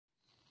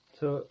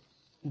So,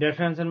 dear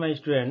friends and my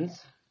students,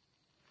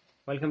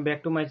 welcome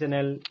back to my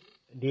channel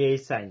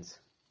X.Chapter10.light.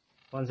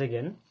 Once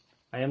again,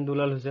 I am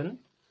Dulal Hussain.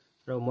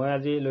 So, মই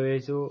আজি লৈ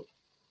আহিছো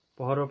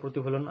পহৰৰ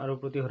প্ৰতিফলন আৰু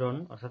প্ৰতিহৰণ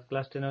অৰ্থাৎ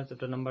ক্লাস 10 ৰ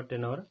চেপ্টাৰ নম্বৰ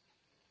 10 ৰ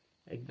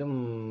একদম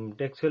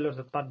টেক্সচুৱেল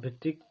অৰ্থাৎ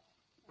পাঠভিত্তিক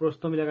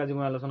প্ৰশ্নবিলাক আজি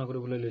মই আলোচনা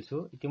কৰিবলৈ লৈছো।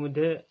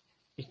 ইতিমধ্যে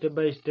স্টেপ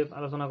বাই স্টেপ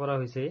আলোচনা কৰা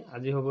হৈছে।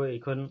 আজি হ'ব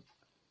এইখন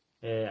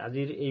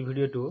আজিৰ এই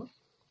ভিডিওটো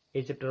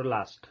এই চেপ্টাৰৰ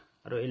লাষ্ট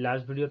আৰু এই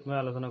লাষ্ট ভিডিওত মই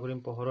আলোচনা কৰিম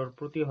পহৰৰ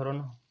প্ৰতিহৰণ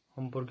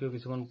সম্পৰ্কীয়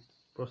কিছুমান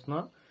প্ৰশ্ন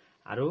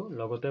আৰু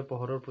লগতে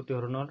পহৰৰ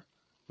প্ৰতিহৰণৰ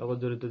লগত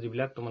জড়িত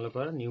যিবিলাক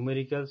তোমালোকৰ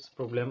নিউমেৰিকেলছ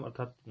প্ৰবলেম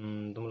অৰ্থাৎ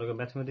তোমালোকৰ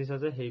ম্যাথমেটিক্স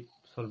আছে সেই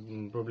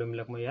প্ৰবলেম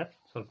বিলাক মই ইয়াত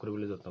সলভ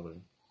কৰিবলৈ যত্ন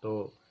কৰিম। তো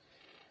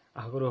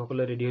আশা কৰো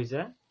সকলোৱে ৰেডি হৈছে।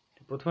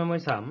 প্ৰথমে মই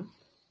চাম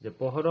যে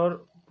পহৰৰ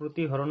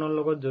প্ৰতিহৰণৰ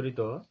লগত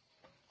জড়িত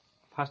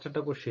ফাৰ্স্ট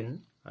এটা কোশ্চেন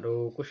আৰু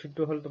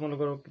কোশ্চেনটো হল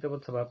তোমালোকৰ কিতাপত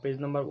চাবা পেজ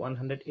নম্বৰ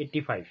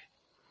 185।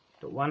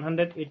 তো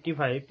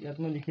 185 ইয়াত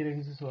মই লিখি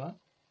ৰাখিছো চোৱা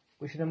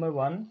কোশ্চেন নম্বৰ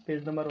 1 পেজ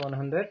নম্বৰ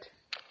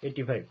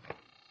 185।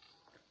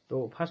 তো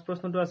ফাৰ্স্ট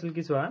প্ৰশ্নটো আছিল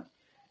কি চোৱা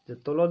যে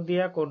তলত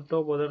দিয়া কোনটো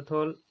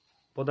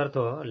পদাৰ্থ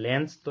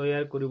লেন্স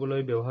তৈয়াৰ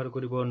কৰিবলৈ ব্যৱহাৰ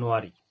কৰিব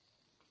নোৱাৰি।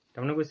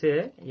 তাৰমানে কৈছে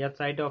ইয়াত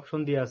চাৰিটা অপচন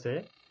দিয়া আছে,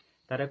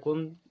 তাৰে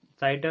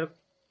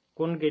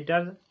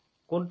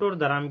কোনটোৰ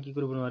দ্বাৰা আমি কি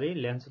কৰিব নোৱাৰি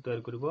লেন্স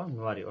তৈয়াৰ কৰিব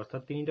নোৱাৰি।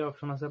 অৰ্থাৎ তিনিটা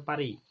অপচন আছে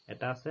পাৰি,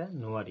 এটা আছে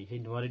নোৱাৰি। সেই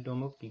নোৱাৰিটো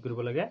আমাক কি কৰিব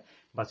লাগে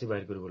বাছি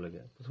বাহিৰ কৰিব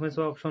লাগে। প্ৰথমে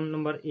চোৱা অপচন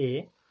নম্বৰ এ,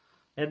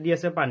 ইয়াত দি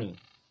আছে পানী,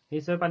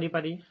 নিশ্চয় পানী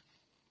পাৰি।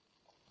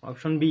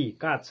 অপচন বি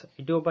কাঁচ,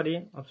 এটাও পাৰি।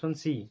 অপচন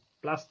সি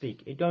প্লাষ্টিক,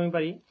 এটাও আমি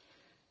পাৰি।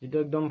 যেটো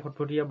একদম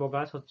ফটফটিয়া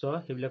বগা স্বচ্ছ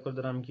সেইবিলাকৰ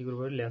দ্বাৰা আমি কি কৰিব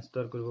পাৰি লেন্স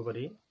তৈয়াৰ কৰিব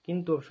পাৰি।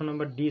 কিন্তু অপচন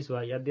নম্বৰ ডি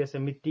চোৱা ইয়াত দি আছে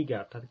মৃত্তিকা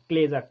অৰ্থাৎ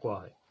ক্লে যাক কোৱা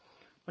হয়,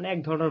 মানে এক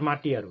ধৰণৰ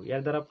মাটি আৰু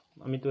ইয়াৰ দ্বাৰা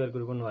আমি তৈয়াৰ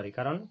কৰিব নোৱাৰি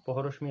কাৰণ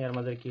পোহৰশ্মি ইয়াৰ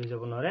মাজেৰে কি হৈ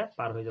যাব নোৱাৰে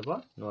পাৰ হৈ যাব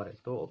নোৱাৰে।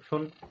 তো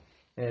অপচন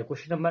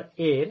কোশ্চেন নম্বৰ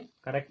এ এৰ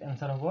কাৰেক্ট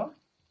आंसर হ'ব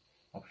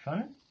অপচন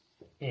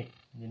এ,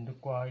 যেটো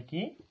কোৱা হয়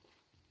কি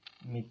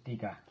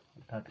মৃত্তিকা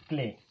অৰ্থাৎ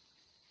ক্লে।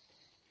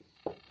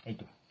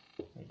 এইটো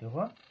হ'ব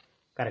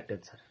কাৰেক্ট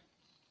आंसर।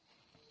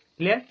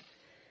 ক্লিয়াৰ।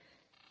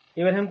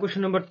 এবাৰ हम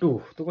কোশ্চেন নম্বৰ 2।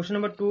 তো কোশ্চেন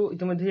নম্বৰ 2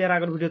 ইতিমধ্যে ইয়াৰ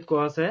আগৰ ভিডিওত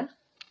কোৱা আছে।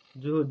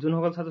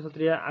 যোনসকল ছাত্ৰ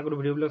ছাত্ৰীয়ে আগৰ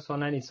ভিডিওবিলাক চোৱা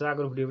নাই নিশ্চয়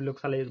আগৰ ভিডিওবিলাক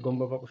চালে গম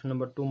পাব। কোশ্চেন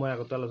নম্বৰ 2 মই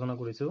আগতে আলোচনা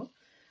কৰিছো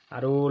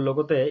আৰু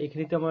লগতে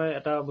এইখিনিতে মই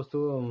এটা বস্তু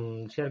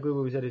শেয়াৰ কৰিব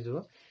বিচাৰিছো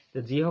যে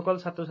যিসকল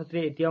ছাত্ৰ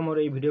ছাত্ৰীয়ে এতিয়া মোৰ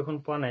এই ভিডিওখন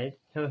পোৱা নাই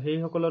সেই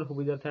সকলৰ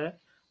সুবিধাৰ্থে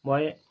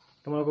মই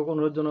তোমালোকক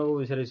অনুৰোধ জনাব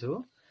বিচাৰিছো,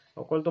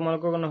 অকল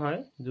তোমালোকক নহয়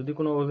যদি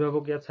কোনো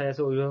অভিভাৱক ইয়াত চাই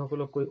আছে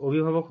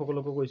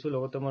অভিভাৱকসকলকো কৈছো,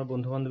 লগতে মোৰ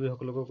বন্ধু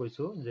বান্ধৱীসকলকো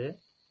কৈছো যে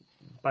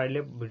পাৰিলে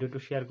ভিডিওটো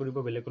শেয়াৰ কৰিব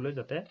বেলেগলৈ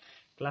যাতে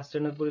ক্লাস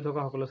 10 ত পঢ়ি থকা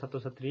সকলো ছাত্ৰ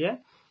ছাত্ৰীয়ে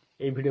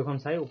এই ভিডিওখন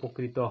চাই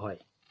উপকৃত হয়।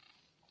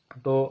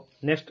 তো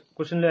নেক্সট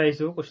কোশ্চেন লৈ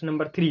আহিছো কোশ্চেন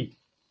নম্বৰ 3।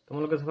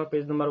 তোমালোকে চাবা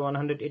page number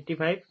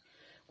 185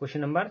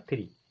 question number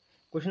 3।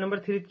 Question number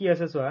 3 ত কি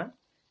আছে চোৱা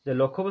যে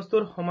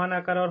লক্ষ্যবস্তুৰ সমান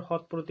আকাৰৰ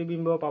হত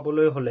প্ৰতিবিম্ব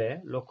পাবলৈ হলে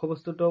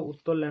লক্ষ্যবস্তুটো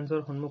উত্তল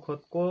লেন্সৰ সন্মুখত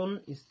কোন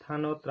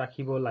স্থানত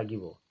ৰাখিব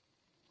লাগিব।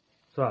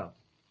 চোৱা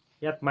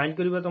ইয়াত মাইন্ড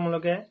কৰিবা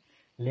তোমালোকে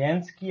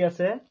লেন্স কি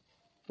আছে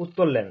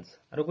উত্তল লেন্স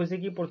আৰু কৈছে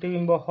কি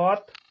প্ৰতিবিম্ব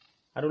হত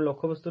আৰু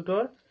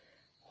লক্ষ্যবস্তুটোৰ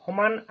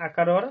সমান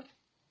আকাৰৰ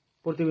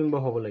প্ৰতিবিম্ব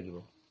হ'ব লাগিব।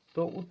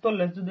 তো উত্তল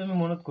লেন্স যদি আমি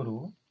মনত কৰো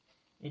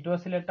এটো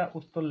আছিল এটা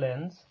উত্তল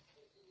লেন্স।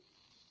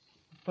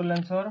 উত্তল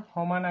লেন্সৰ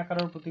সমান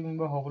আকাৰৰ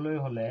প্ৰতিবিম্ব হ'বলৈ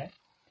হলে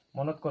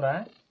মনত কৰা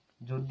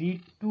যদি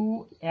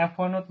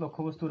 2f1 ত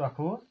লক্ষ্যবস্তু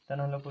ৰাখো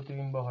তেনেহলে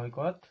প্ৰতিবিম্ব হয়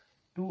কত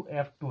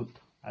 2f2 ত,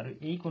 আৰু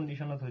এই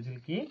কন্ডিশনত হৈছিল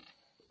কি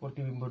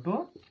প্ৰতিবিম্বটো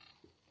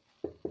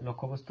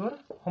লক্ষ্যবস্তুৰ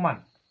সমান,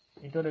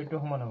 এটাৰ এইটো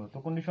সমান হ'ব। তো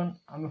কন্ডিশন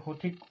আমি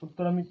সঠিক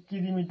উত্তৰ আমি কি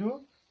দিম এটো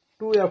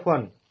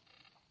 2f1।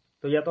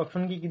 তো ইয়াত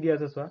অপচন কি দিয়া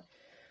আছে চোৱা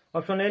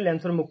অপচন এ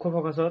লেন্সৰ মুখ্য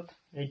ফোকাসত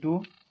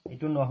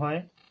এইটো নহয়।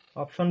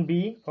 অপচন বি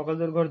ফোকাস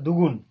দৈৰ্ঘ্যৰ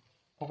দুগুণ,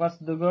 ফোকাস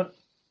দৈৰ্ঘ্যৰ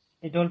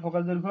এইটো হল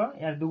ফোকাস দৈৰ্ঘ্য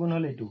ইয়াৰ দুগুণ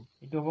হল এইটো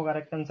হ'ব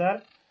কাৰেক্ট आंसर।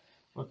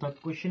 অৰ্থাৎ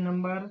কোশ্চেন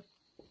নম্বৰ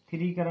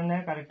 3 কাৰণে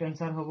কারেক্ট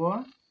आंसर হ'ব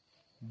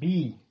বি।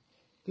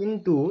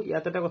 কিন্তু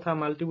ইয়াত এটা কথা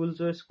মাল্টিপল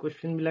চয়েস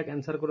কোশ্চেন বিলাক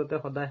आंसर কৰোতে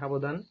সদায়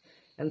সাৱধান,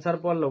 आंसर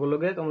পোৱাৰ লগে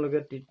লগে তোমালোকে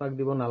টিক মাৰ্ক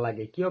দিব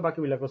নালাগে, কিয় বাকি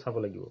বিলাকো চাব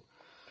লাগিব।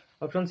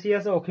 অপচন সি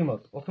আছে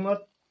অসীমত। অসীমত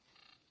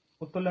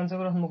উত্তল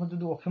লেন্সৰ সন্মুখত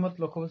যদি অসীমত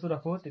লক্ষ্যবস্তু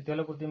ৰাখো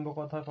তেতিয়ালে প্ৰতিবিম্ব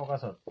কথা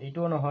ফোকাসত,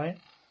 এইটো নহয়।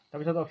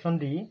 তাৰপিছত অপচন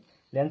ডি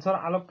লেন্সৰ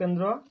আলোক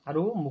কেন্দ্ৰ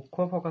আৰু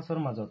মুখ্য ফোকাসৰ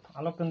মাজত,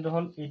 আলোক কেন্দ্ৰ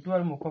হল এইটো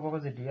আৰু মুখ্য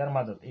ফোকাস এইটো ইয়াৰ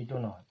মাজত, এইটো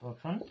নহয়। তো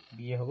অপচন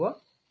বি হ'ব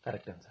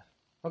কাৰেক্ট आंसर।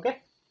 ওকে।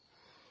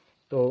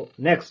 তো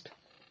নেক্সট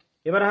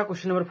এবাৰ আহা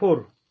কোশ্চেন নম্বৰ 4।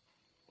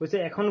 কৈছে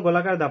এখন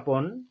গোলাকাৰ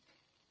দাপন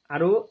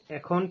আৰু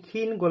এখন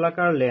ক্ষীণ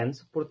গোলাকাৰ লেন্স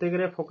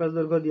প্ৰত্যেকৰে ফোকাস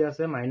দৈৰ্ঘ্য দিয়া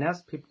আছে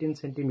 -15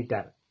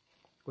 সেন্টিমিটাৰ।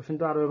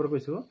 কোশ্চেনটো আৰু এবাৰ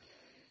কৈছো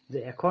যে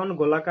এখন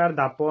গোলাকাৰ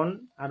দাপন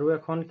আৰু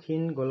এখন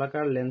ক্ষীণ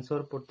গোলাকাৰ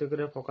লেন্সৰ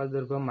প্ৰত্যেকৰে ফোকাস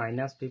দৈৰ্ঘ্য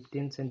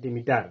 -15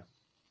 সেন্টিমিটাৰ।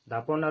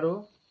 দাপন আৰু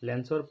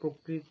লেন্সৰ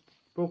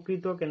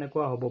প্ৰকৃত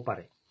কেনেকুৱা হ'ব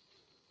পাৰে।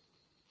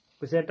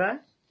 কৈছে এটা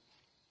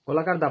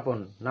গোলাকাৰ দাপন,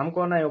 নাম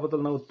কোৱা নাই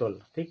অবতল না উত্তল,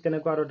 ঠিক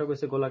তেনেকুৱা আৰু এটা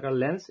কৈছে গোলাকাৰ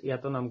লেন্স,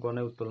 ইয়াতো নাম কোৱা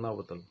নাই উত্তল না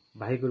অবতল,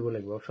 বাহিৰ কৰিব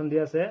লাগিব। অপচন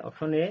দিয়া আছে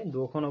অপচন এ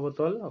দুখন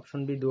অবতল, অপচন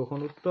বি দুখন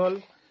উত্তল,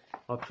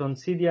 অপশন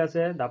সি দিয়া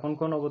আছে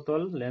দাপনখন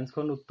অবতল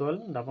লেন্সখন উত্তল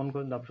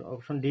দাপনখন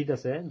অপশন ডি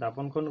আছে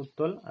দাপনখন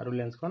উত্তল আৰু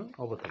লেন্সখন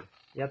অবতল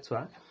ইয়াত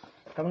চোৱা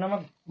তাৰমানে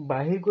আমাক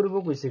বাহিৰ কৰিব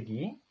কৈছে কি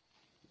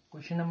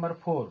কোৱেশ্চন নম্বৰ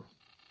 4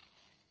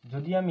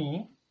 যদি আমি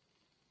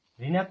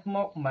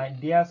ঋণাত্মক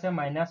দিয়া আছে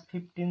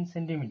 -15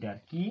 cm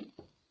কি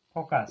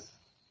ফোকাস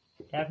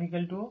f =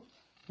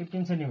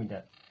 15 cm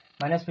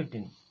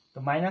 -15 তো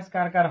মাইনাস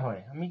কাৰ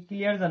হয় আমি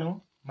ক্লিয়াৰ জানো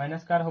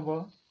মাইনাস কাৰ হ'ব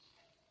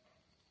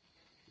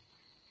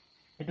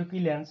এটো কি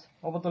লেন্স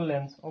অবতল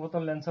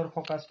লেন্সৰ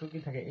ফোকাসটো কি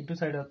থাকে এটো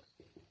সাইডত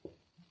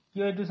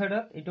কিয় এটো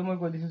সাইডত এটো মই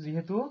কৈ দিছো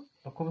যেহেতু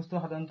লক্ষ্যবস্তু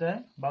সাধাৰণতে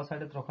বাও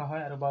সাইডত ৰখা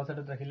হয় আৰু বাও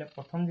সাইডত ৰাখিলে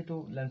প্ৰথম যেটো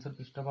লেন্সৰ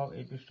পৃষ্ঠভাগ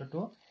এই পৃষ্ঠটো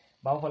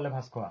বাও ফালে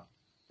ভাঁজ খোৱা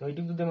তো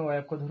এটো যদি আমি y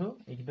ক ধৰো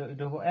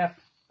এটো হ'ব f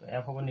তো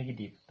f হ'ব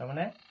নেগেটিভ তাৰ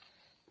মানে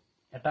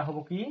এটা হ'ব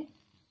কি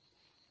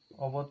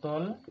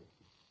অবতল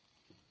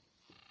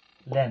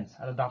লেন্স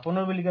আৰু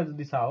দাপনৰ বেলিকা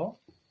যদি চাও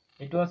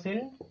এটো আছিল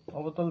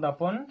অবতল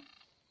দাপন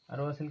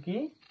আৰু আছিল কি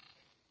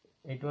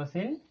এটো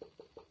আছিল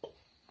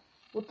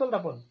উত্তল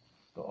দাপন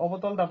তো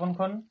অবতল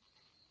দাপনখন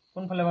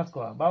কোন ফালে ভাঁজ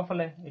খোৱা বাও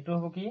ফালে এটো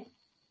হ'ব কি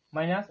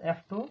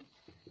 -f2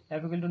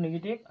 f =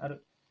 নেগেটিভ আৰু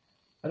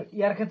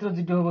ইয়াৰ ক্ষেত্ৰত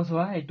যেটো হ'ব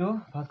চোৱা এটো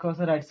ভাঁজ খোৱা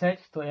আছে ৰাইট সাইড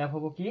তো f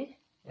হ'ব কি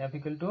f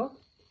 =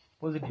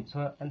 পজিটিভ সো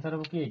आंसर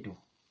হ'ব কি এটো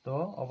তো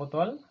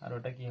অবতল আৰু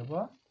এটা কি হ'ব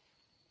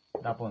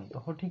দাপন তো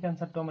সঠিক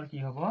आंसरটো আমাৰ কি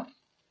হ'ব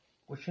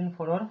কোৱেশ্চন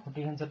 4 ৰ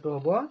সঠিক आंसरটো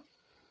হ'ব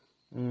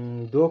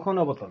দুখন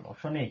অবতল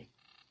অপশন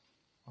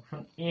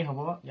এ হ'ব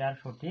ইয়াৰ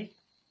সঠিক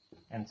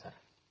आंसर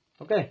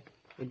ওকে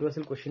এটো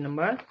আছিল question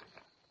number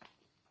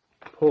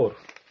 4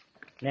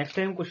 next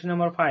time question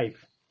number 5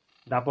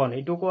 দাপন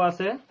এটো কো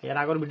আছে ইয়াৰ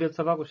আগৰ ভিডিওত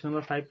চাবা কোৱেশ্চন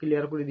নম্বৰ 5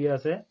 ক্লিয়াৰ কৰি দিয়া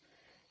আছে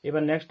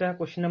এবাৰ next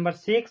question number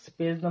 6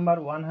 page number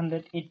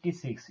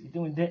 186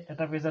 ইতিমধ্যে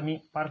এটা পেজ আমি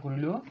পাৰ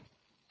কৰিলো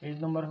পেজ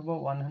নম্বৰ হ'ব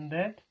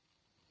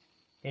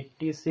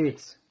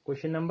 186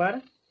 কোৱেশ্চন নম্বৰ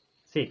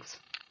 6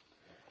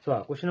 চোৱা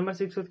কোৱেশ্চন নম্বৰ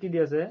 6 ত কি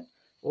দিয়া আছে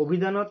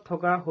অভিধানত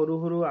থকা সৰু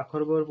সৰু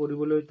আখৰবোৰ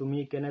পঢ়িবলৈ তুমি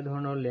কেনে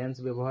ধৰণৰ লেন্স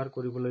ব্যৱহাৰ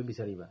কৰিবলৈ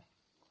বিচাৰিবা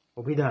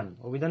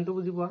অভিধানটো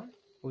বুজি পোৱা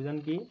অভিধান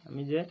কি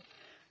আমি যে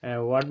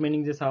ওয়াৰ্ড মিনিং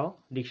যে চাও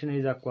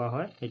ডিকশনাৰি যা কোৱা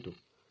হয় হেতু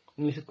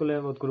ইংলিশত কলে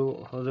বহুত কৰো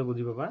সহজে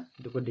বুজি পাবা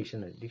এটো কো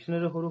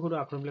ডিকশনাৰি সৰু সৰু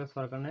আখৰবিলাক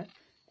চোৱাৰ কাৰণে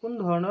কোন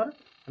ধৰণৰ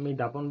আমি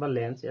দাপন বা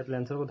লেন্স ইয়াত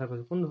লেন্সৰ কথা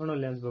কৈছো কোন ধৰণৰ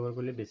লেন্স ব্যৱহাৰ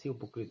কৰিলে বেছি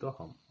উপকৃত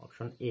হ'ম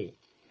অপশন এ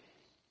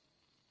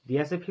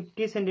দিয়া আছে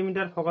 50 cm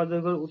ফোকাস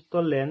দৈৰ্ঘ্যৰ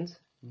উত্তল লেন্স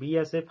বি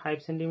আছে 5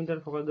 cm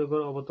ফোকাস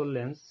দৈৰ্ঘ্যৰ অবতল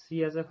লেন্স সি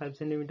আছে 5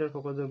 cm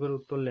ফোকাস দৈৰ্ঘ্যৰ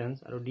উত্তল লেন্স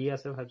আৰু ডি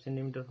আছে 5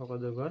 cm ফোকাস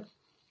দৈৰ্ঘ্যৰ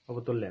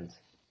অবতল লেন্স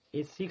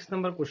এই 6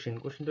 নম্বৰ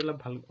কোৱেশ্চনটো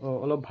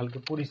অলপ ভালকে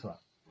পঢ়ি চোৱা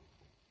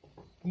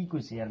কি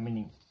কৈছে ইয়াৰ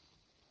মিনিং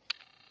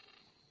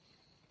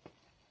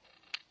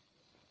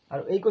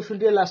আৰু এই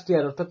কোৱেশ্চনটো লাষ্ট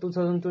ইয়াৰ অৰ্থাৎ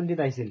 2020 ত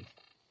আহিছিল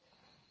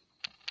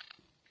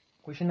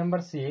কোৱেশ্চন নম্বৰ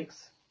 6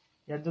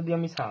 ইয়াত যদি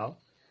আমি চাও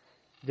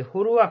যে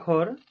সৰু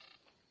আখৰ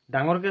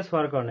ডাঙৰকে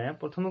চোৱাৰ কাৰণে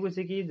প্ৰথমে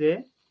কৈছে কি যে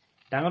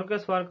ডাঙৰকে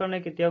চোৱাৰ কাৰণে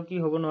কেতিয়াও কি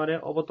হ'ব নোৱাৰে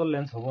অবতল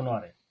লেন্স হ'ব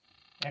নোৱাৰে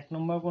এক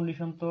নম্বৰ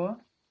কন্ডিশনটো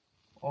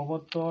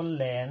অবতল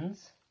লেন্স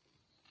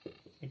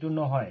এটো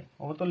নহয়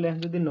অবতল লেন্স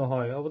যদি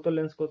নহয় অবতল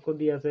লেন্স ক'ত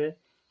দি আছে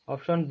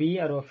অপশন বি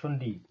আৰু অপশন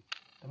ডি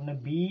তাৰমানে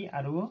বি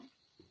আৰু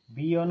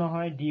বি ও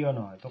নহয় ডি ও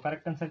নহয় তো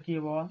কাৰেক্ট आंसर কি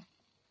হ'ব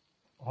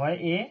হয়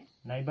এ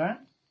নাইবা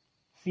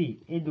সি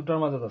এই দুটাৰ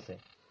মাজত আছে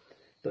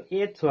তো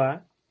এ চোৱা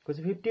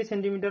কৈছে 50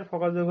 cm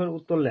ফোকাস দৈৰ্ঘ্যৰ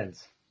উত্তল লেন্স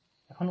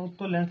এখন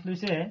উত্তল লেন্স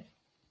লৈছে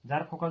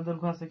যাৰ ফোকাস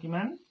দৈৰ্ঘ্য আছে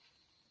কিমান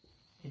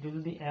এটো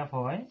যদি f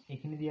হয়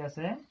এখিনি দিয়া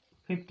আছে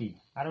 50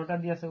 আৰু এটা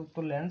দিয়া আছে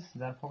উত্তল লেন্স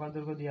যাৰ ফোকাস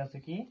দৈৰ্ঘ্য দিয়া আছে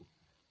কি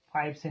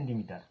 5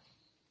 cm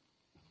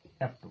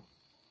f2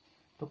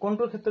 তো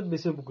কোনটোৰ ক্ষেত্ৰত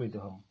বেছি উপকৃত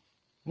হ'ম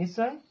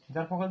নিশ্চয়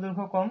যাৰ ফোকাস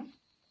দৈৰ্ঘ্য কম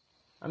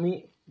আমি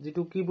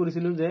যেটো কি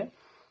পঢ়িছিলো যে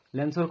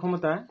লেন্সৰ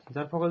ক্ষমতা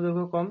যাৰ ফোকাস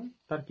দৈৰ্ঘ্য কম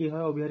তাৰ কি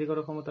হয় অভিহাৰিকৰ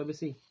ক্ষমতা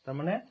বেছি তাৰ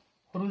মানে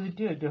সৰু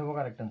যেটো এটো হ'ব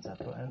কারেক্ট आंसर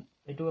তো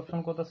এটো অপশন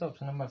কত আছে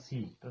অপশন নাম্বার সি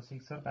তো 6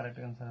 ৰ কাৰেক্ট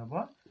आंसर হ'ব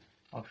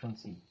অপশন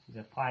সি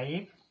যে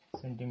 5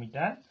 cm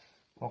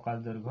ফোকাস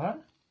দৈৰ্ঘ্যৰ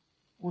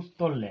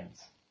উত্তল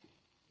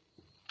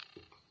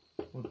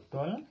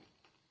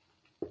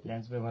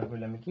লেন্স ব্যৱহাৰ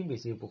কৰিলে আমি কি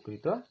বেছি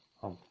উপকৃত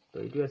হ'ম তো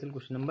এটো আছিল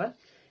কোৱেশ্চন নাম্বাৰ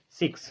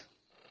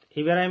 6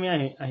 এবাৰ আমি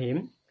আহিম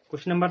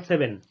কোৱেশ্চন নাম্বাৰ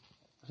 7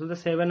 আসলে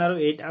 7 আৰু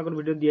 8 আগৰ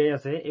ভিডিও দিয়াই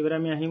আছে এবাৰ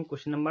আমি আহিম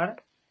কোৱেশ্চন নাম্বাৰ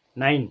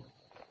 9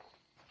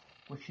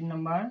 কোৱেশ্চন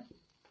নাম্বাৰ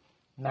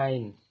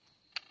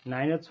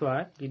 9 ত চোৱা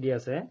কি দি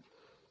আছে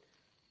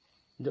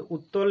যে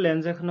উত্তল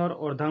লেন্স এখনৰ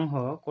অৰ্ধাংশ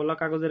কলা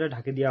কাগজেৰে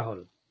ঢাকি দিয়া হল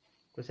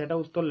কৈছে এটা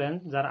উত্তল লেন্স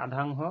যাৰ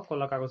আধাংশ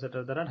কলা কাগজ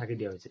এটাৰ দ্বাৰা ঢাকি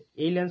দিয়া হৈছে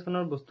এই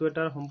লেন্সখনৰ বস্তু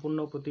এটাৰ সম্পূৰ্ণ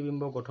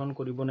প্ৰতিবিম্ব গঠন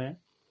কৰিবনে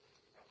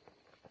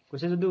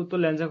কৈছে যদি উত্তল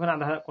লেন্স এখন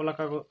আধা কলা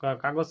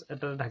কাগজ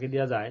এটাৰ ঢাকি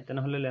দিয়া যায়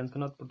তেনেহলে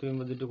লেন্সখনত প্ৰতিবিম্ব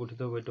যেটো গঠিত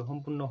হ'ব এটো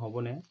সম্পূৰ্ণ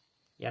হ'বনে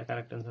ইয়াৰ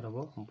কাৰেক্ট आंसर হ'ব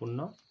সম্পূৰ্ণ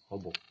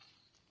হ'ব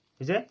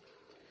বুঝে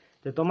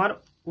যে তোমার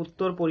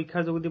উত্তর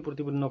পরীক্ষার যোগেদি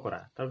প্রতিপন্ন করা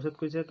তার পিছত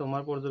কৈছে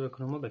তোমার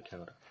পর্যবেক্ষণসমূহ ব্যাখ্যা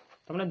করা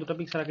তার মানে দুটা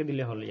পিকচার আঁকি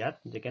দিলে হল ইয়াত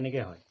যে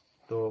কেনেকে হয়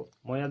তো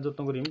মই ইয়াত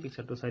যত্ন কৰিম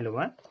পিকচাৰটো চাই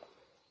লবা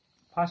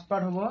ফাৰ্স্ট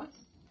পাৰ্ট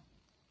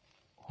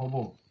হ'ব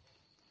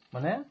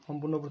মানে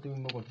সম্পূৰ্ণ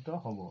প্ৰতিবিম্ব গঠিত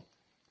হ'ব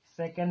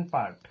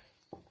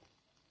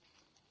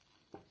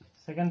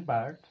সেকেন্ড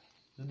পাৰ্ট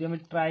যদি আমি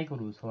ট্ৰাই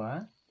কৰো সোয়া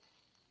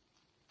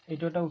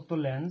এইটো এটা উত্তৰ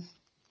লেন্স,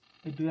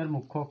 এইটো ইয়াৰ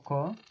মুখ্য অক্ষ,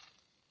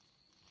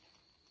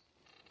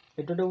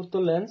 এইটো এটা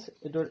উত্তৰ লেন্স,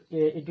 এইটো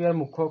ইয়াৰ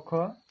মুখ্য অক্ষ,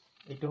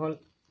 এইটো হল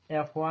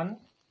f1,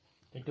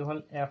 এইটো হল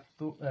f2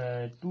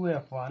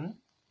 2f1,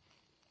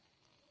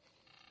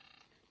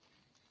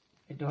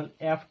 এইটো হল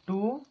f2,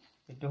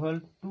 এইটো হল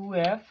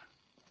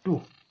 2f2।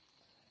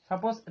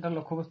 সাপোজ এটা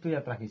লক্ষ্যবস্তু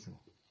ইয়াত ৰাখিছো,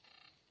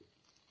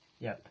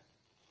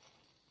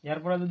 ইয়াৰ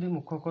পৰা যদি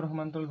মুখ্য অক্ষৰ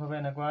সমান্তৰালভাৱে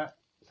এনেকুৱা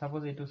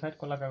সাপোজ এইটো সাইড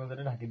কলা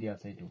কাগজেৰে ঢাকি দিয়া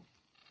আছে, এইটো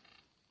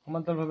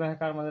সমান্তৰালভাৱে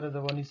কাৰ মাজেৰে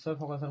যাব, নিশ্চয়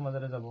ফোকাসৰ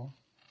মাজেৰে যাব।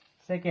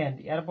 সেকেন্ড,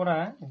 ইয়াৰ পৰা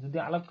যদি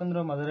আলোক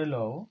কেন্দ্ৰৰ মাজেৰে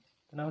লও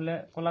তেনেহলে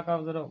কলা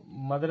কাগজেৰ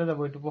মাজেৰে যাব,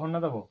 এইটো পোহৰ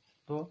নাযাব।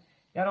 তো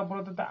ইয়াৰ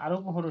ওপৰত এটা আৰু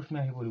পোহৰ ৰশ্মি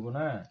আহি পৰিব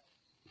না,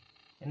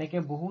 এনেকে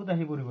বহুত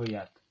আহি পৰিব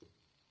ইয়াত,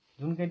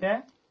 যোন কেইটা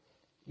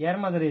ইয়াৰ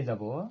মাজেৰে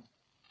যাব,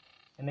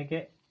 এনেকে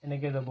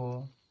এনেকে যাব,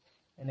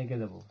 এনেকে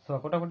যাব। সো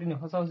কটাকটি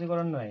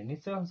সঁচাসঁচিকৰণ নাই,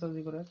 নিশ্চয়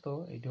সঁচাসঁচি কৰে। তো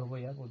এইটো হ'ব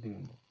ইয়াৰ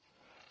প্ৰতিবিম্ব।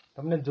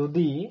 তাৰমানে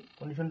যদি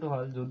কন্ডিশনটো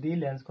হল যদি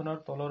লেন্সখনৰ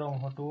তলৰ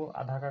অংশটো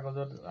আধা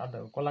কাগজৰ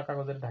কলা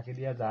কাগজেৰে ঢাকি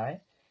দিয়া যায়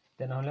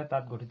তেনেহলে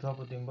তাত গঠিত হোৱা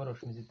প্ৰতিবিম্ব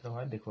ৰশ্মি চিত্ৰ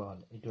হয় দেখুওৱা হল,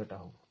 এইটো এটা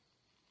হ'ব।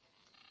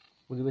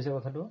 বুজি পাইছে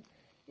কথাটো?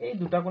 এই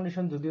দুটা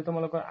কন্ডিশন যদিও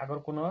তোমালোকৰ আগৰ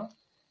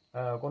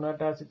কোনো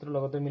এটা চিত্ৰৰ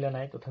লগতে মিলা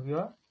নাই,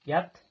 তথাপিও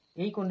ইয়াত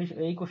এই কন্ডিশন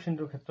এই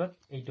কোশ্চেনটোৰ ক্ষেত্ৰত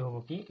এইটো হ'ব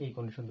কি, এই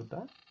কন্ডিশন দুটা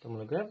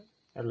তোমালোকে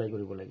এপ্লাই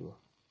কৰিব লাগিব।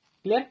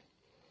 ক্লিয়াৰ?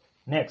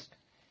 নেক্সট,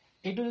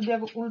 এইটো যদি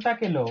আকৌ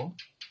উল্টাকে লও,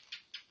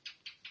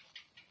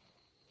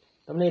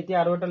 তাৰমানে এতিয়া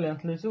আৰু এটা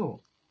লেন্স লৈছো,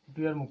 এইটো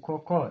ইয়াৰ মুখ্য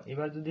অক্ষ,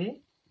 এবাৰ যদি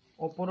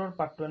ওপৰৰ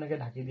পাৰ্টটো এনেকে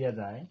ঢাকি দিয়া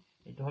যায়,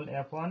 এইটো হল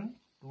f1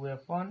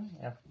 2f1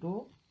 f2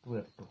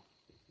 2f2,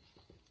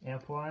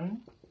 f1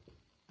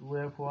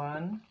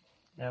 2f1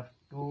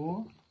 f2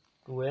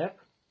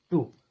 2f2।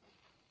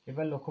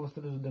 এবাৰ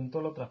লক্ষ্যবস্তুটো যদি আমি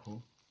তলত ৰাখো,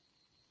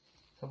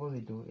 সাপোজ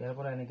এইটো ইয়াৰ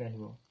পৰা এনেকে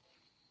আহিব,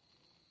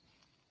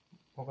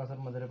 ফোকাসৰ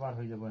মাজেৰে পাৰ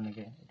হৈ যাব,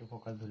 এনেকে এইটো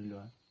ফোকাস ধৰি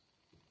লোৱা।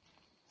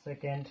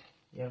 সেকেন্ড,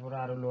 ইয়াৰ পৰা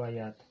আৰু লোৱা,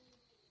 ইয়াত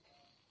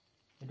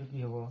এইটো কি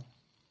হ'ব,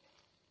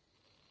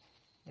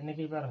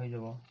 এনেকেই পাৰ হৈ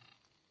যাব,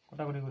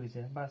 কটাকটি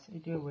কৰিছে, বাস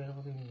এইটোৱে হ'ব ইয়াৰ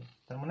প্ৰতিবিম্ব।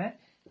 তাৰমানে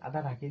আধা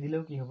ঢাকি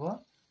দিলেও কি হ'ব,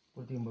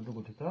 প্ৰতিবিম্বটো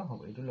গঠিত হ'ব।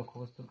 এইটো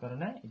লক্ষ্যবস্তুৰ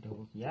কাৰণে এইটো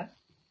হ'ব কি ইয়াৰ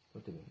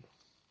প্ৰতিবিম্ব।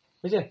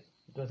 বুঝছে?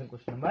 এইটো আছে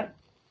কোশ্চেন নাম্বাৰ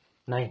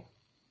 9।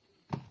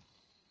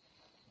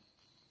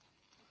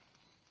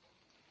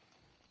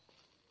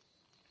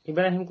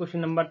 এবাৰ আহিম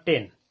কোশ্চেন নাম্বাৰ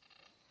 10।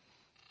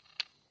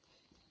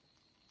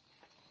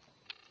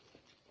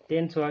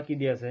 10 চোৱা কি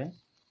দি আছে,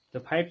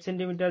 5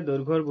 সেন্টিমিটাৰ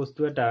দৈৰ্ঘ্যৰ বস্তু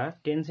এটা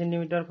 10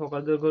 সেন্টিমিটাৰ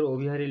ফোকাস দৈৰ্ঘ্যৰ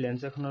অভিহাৰী লেন্স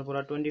এখনৰ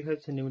পৰা 25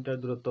 সেন্টিমিটাৰ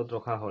দূৰত্বত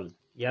ৰখা হল।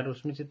 ইয়াৰ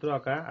ৰশ্মি চিত্ৰ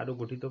আঁকা আৰু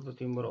গঠিত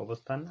প্ৰতিবিম্বৰ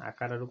অৱস্থান,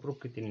 আকাৰ আৰু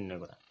প্ৰকৃতি নিৰ্ণয়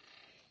কৰা।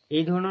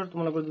 এই ধৰণৰ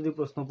তোমালোকৰ যদি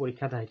প্ৰশ্ন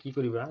পৰীক্ষাত আহে কি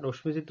কৰিবা,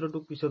 ৰশ্মি চিত্ৰটো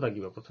পিছত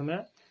আঁকিবা, প্ৰথমে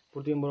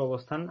প্ৰতিবিম্বৰ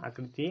অৱস্থান,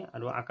 আকৃতি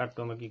আৰু আকাৰটো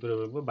আমাৰ কি কৰিব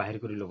লাগিব, বাহিৰ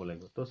কৰি ল'ব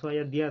লাগিব। তো চোৱা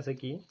ইয়াত দিয়া আছে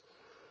কি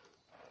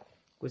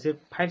কৈছে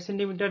 5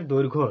 সেন্টিমিটাৰ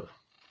দৈৰ্ঘ্যৰ,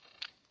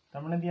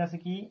 তাৰমানে দিয়া আছে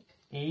কি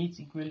h =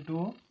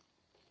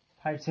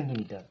 5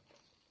 সেন্টিমিটাৰ,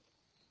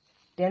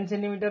 10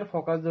 সেন্টিমিটাৰ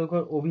ফোকাস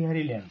দৈৰ্ঘ্যৰ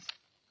অভিহাৰী লেন্স,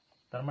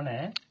 তাৰমানে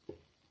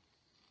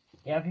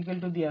f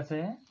 = দিয়া আছে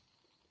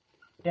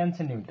 10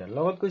 সেন্টিমিটাৰ,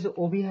 লগত কৈছে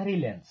অভিহাৰী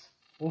লেন্স।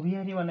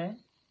 অভিহাৰী মানে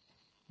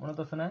মনত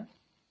আছে না,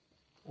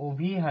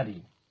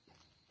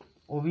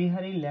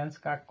 অভিহাৰী লেন্স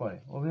কাক কয়?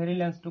 অভিহাৰী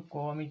লেন্সটো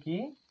কওঁ আমি কি,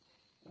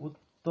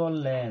 উত্তল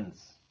লেন্স।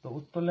 তো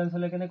উত্তল লেন্স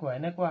হলে কেনেকুৱা,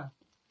 এনেকুৱা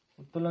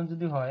উত্তল লেন্স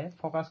যদি হয়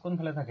ফোকাস কোন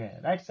ফালে থাকে,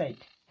 ৰাইট সাইড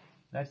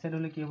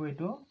হলে কি হ'ব,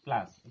 এইটো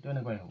প্লাস, এইটো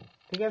এনেকুৱাই হ'ব।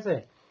 ঠিক আছে?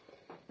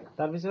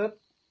 তাৰপিছত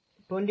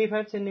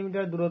 25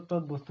 সেন্টিমিটাৰ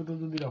দূৰত্বত বস্তুটো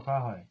যদি ৰখা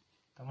হয়,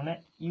 তাৰমানে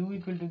u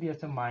 = দি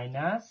আছে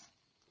 -25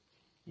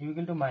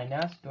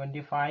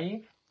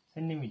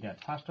 সেন্টিমিটাৰ।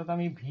 ফাৰ্ষ্টত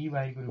আমি v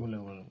বাহিৰ কৰিব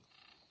লাগিব।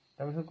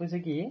 তাৰপিছত কৈছে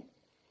কি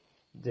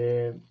যে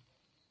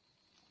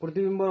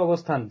প্ৰতিবিম্বৰ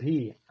অৱস্থান v,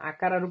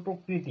 আকাৰ আৰু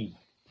প্ৰকৃতি।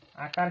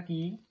 আকাৰ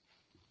কি,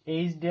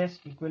 h'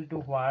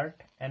 = what,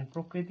 and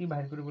প্ৰকৃতি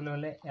বাহিৰ কৰিবলৈ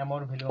হলে m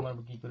ৰ ভ্যালু আমাৰ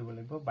কি কৰিব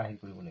লাগিব, বাহিৰ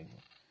কৰিব লাগিব।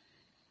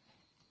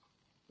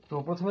 তো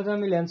প্ৰথমতে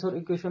আমি লেন্সৰ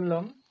ইকুৱেশ্যন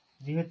লম,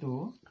 যেহেতু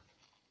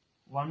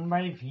 1/v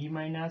 -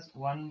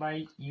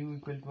 1/u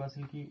 =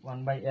 আছিল কি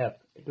 1/f,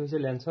 এটো হৈছে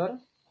লেন্সৰ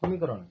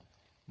সমীকৰণ,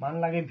 মান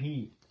লাগে v।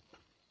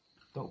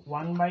 তো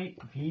 1/v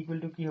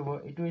 = কি হ'ব,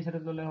 এটো এই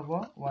সাইডত ললে হ'ব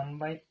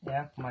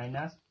 1/f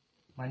মাইনাস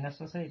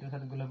আছে, এটো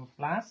সাইডত গলে হ'ব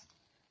প্লাস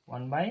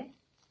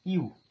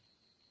 1/u।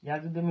 ইয়াৰ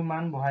যদি আমি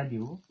মান বহাই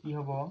দিও কি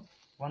হ'ব,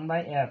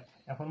 1/f,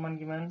 f ৰ মান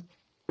কিমান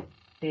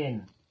 10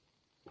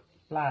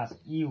 প্লাস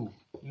u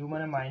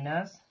মানে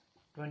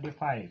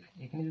 -25।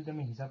 এখানে যদি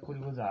আমি হিসাব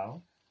কৰিব যাও,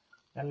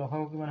 ইয়াৰ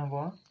লসাগু কিমান হ'ব,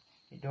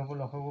 এটা হ'ব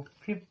লসাগু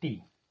 50।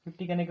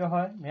 50 কেনেকৈ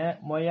হয়,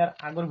 মই ইয়াৰ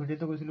আগৰ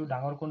ভিডিওতে কৈছিলো,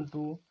 ডাঙৰ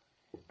কোণটো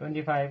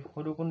 25,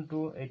 সৰু কোণটো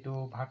এইটো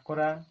ভাগ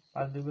কৰা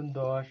 5 × 2 =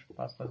 10,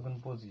 5 × 5 =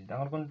 25।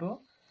 ডাঙৰ কোণটো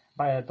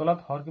তলত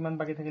হৰ কিমান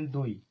বাকি থাকিল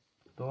 2,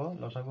 তো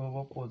লসাগু হ'ব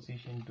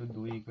 25 × 2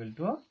 =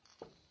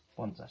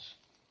 50।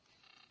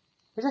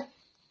 ঠিক আছে?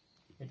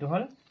 এটো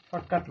হল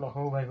শর্টকাট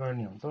লসাগু বাহিৰ কৰাৰ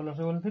নিয়ম। তো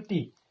লসাগু হল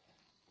 50,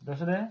 10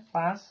 ৰে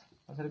 5,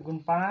 5 ×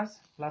 5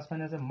 প্লাস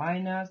মাইনাস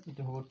মাইনাস,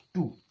 এটো হ'ব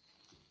 2,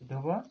 এটো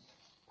হ'ব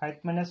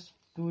 5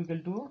 - 2 =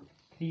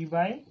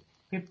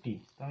 3/50।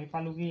 তো আমি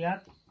পালো কি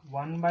ইয়াত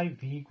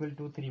 1/v =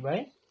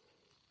 3/50।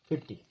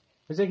 50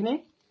 হৈছে কি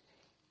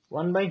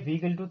 1/v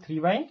 =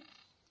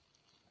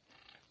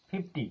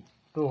 3/50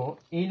 তো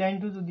এই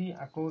লাইনটো যদি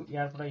আকৌ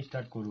ইয়াৰ পৰা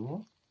স্টাৰ্ট কৰো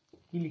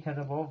কি লিখা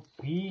যাব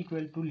v =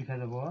 লিখা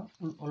যাব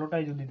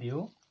ওলটাই যদি দিও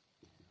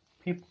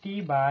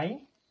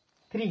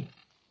 50/3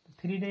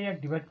 3 ৰে ইয়াক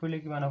ডিভাইড কৰিলে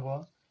কিমান হ'ব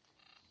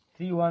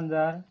 3 1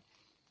 জাৰ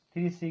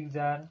 3 6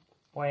 জাৰ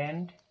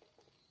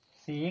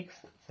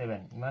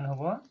 0.67 ইমান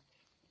হ'ব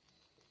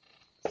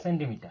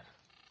সেন্টিমিটার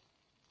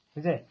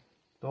বুঝে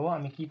তো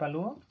আমি কি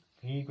পালো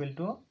v =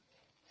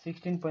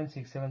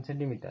 16.67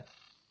 সেন্টিমিটার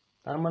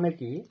তার মানে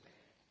কি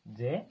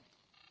যে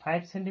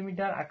 5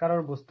 সেন্টিমিটার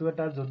আকাৰৰ বস্তু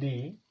এটা যদি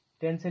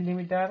 10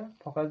 সেন্টিমিটাৰ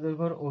ফোকাস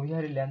দৈৰ্ঘ্যৰ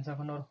অভিহাৰী লেন্স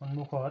এখনৰ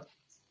সন্মুখত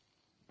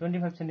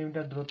 25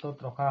 সেন্টিমিটাৰ দূৰত্বত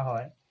ৰখা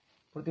হয়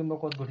প্ৰতিবিম্ব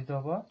ক'ত গঠিত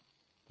হ'ব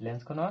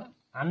লেন্সখনৰ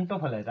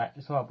আন্তঃফালে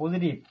সোয়া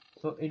পজিটিভ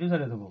সো এইটো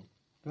সাইডে হ'ব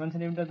কিমান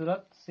সেন্টিমিটাৰ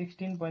দূৰত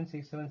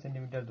 16.67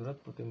 সেন্টিমিটাৰ দূৰত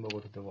প্ৰতিবিম্ব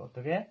গঠিত হ'ব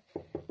তকে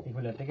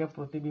ইফালে তকে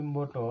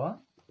প্ৰতিবিম্বটো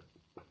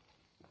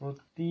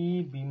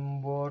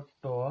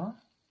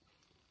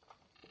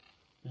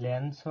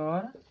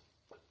লেন্সৰ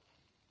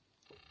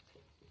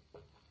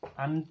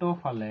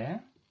আন্তঃফালে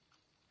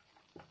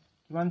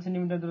কিমান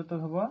সেন্টিমিটাৰ দূৰত্বত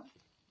হ'ব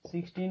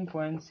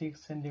 16.6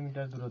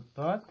 সেন্টিমিটাৰ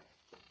দূৰত্বত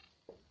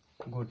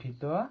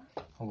গঠিত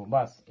হ'ব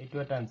বাস এইটো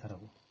এটা আনসাৰ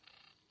হ'ব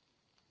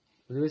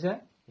বুজি পাইছা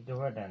এইটো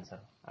হয় এটা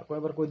আনসাৰ আকৌ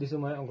এবাৰ কৈ দিছো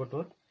মই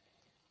অংকটোত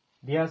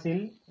দিয়া আছিল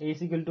a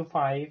 =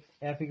 5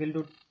 f =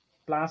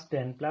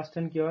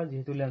 +10 কিয়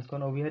যেহেতু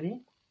লেন্সখন অভিহাৰী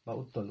বা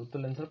উত্তল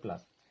লেন্সৰ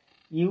প্লাস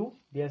u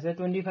দিয়া আছে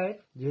 25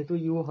 যেহেতু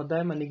u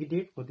সদায় মানে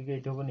নেগেটিভ গতিকে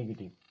এইটো হ'ব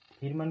নেগেটিভ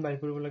ভিৰ মান বাহিৰ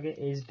কৰিব লাগে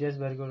h ড্যাশ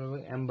বাহিৰ কৰিব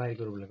লাগে m বাহিৰ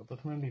কৰিব লাগে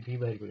প্ৰথমে আমি v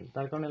বাহিৰ কৰিম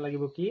তাৰ কাৰণে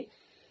লাগিব কি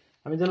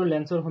আমি জানো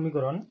লেন্সৰ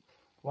সমীকৰণ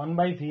 1/v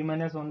 -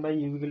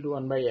 1/u =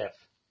 1/f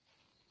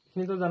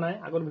খিনি তো জানাই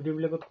আগৰ ভিডিও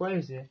বিলাকত কোৱা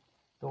হৈছে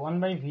তো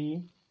 1/v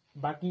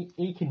বাকি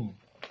এইখিনি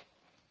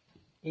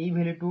এই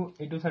ভ্যালুটো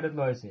এইটো সাইডত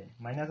লোৱা হৈছে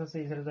মাইনাস আছে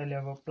এই সাইডত আহিলে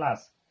হ'ব প্লাস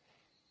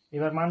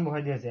এবাৰ মান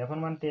বহাই দিয়া আছে f ৰ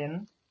মান 10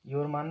 u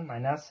ৰ মান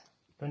 -25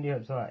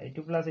 সো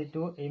এইটো প্লাস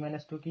এইটো এই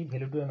মাইনাসটো কি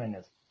ভ্যালুটো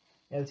মাইনাস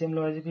এলসিএম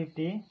লোৱা হৈছে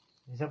 50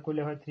 হিসাব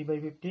কৰিলে হয়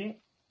 3/50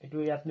 এইটো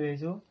ইয়াত লৈ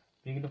আহিছো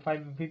v =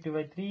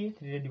 50/3 3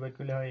 ৰে ডিভাইড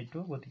কৰিলে হয় এইটো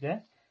গতিকে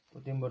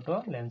প্ৰতিবিম্বটো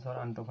লেন্সৰ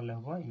আন্তঃফালে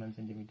হ'ব ইমান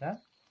সেন্টিমিটাৰ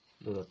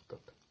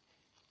দূৰত্বত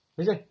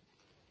বুজিছে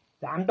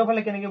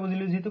আন্তঃফালে কেনেকৈ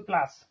বুজিলো যেহেতু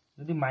প্লাস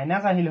যদি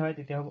মাইনাস আহিল হয়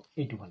তেতিয়া হ'ব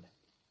এইটো ফালে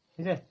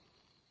বুজিছে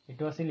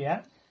এইটো আছিল ইয়াৰ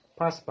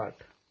ফাৰ্স্ট পাৰ্ট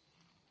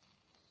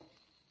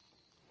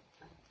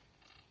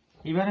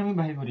এবাৰ আমি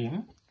বাহিৰ কৰিম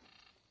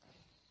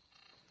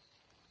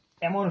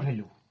m ৰ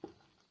ভ্যালু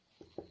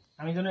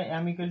আমি জানো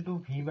m =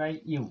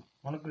 v/u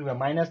মনত কৰিবা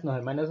মাইনাস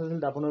নহয় মাইনাস আছিল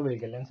দাপনৰ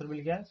বেলিকা লেন্সৰ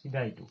বেলিকা সিধা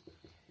এইটো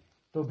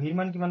তো v ৰ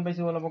মান কিমান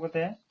পাইছো অলপ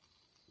আগতে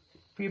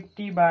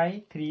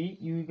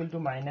 50/3 u =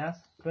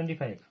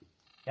 -25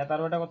 ইয়াত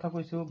আৰু এটা কথা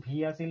কৈছো v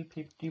আছিল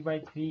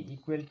 50/3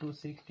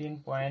 =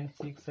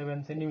 16.67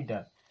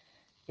 সেন্টিমিটার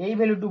এই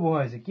ভ্যালুটো বহা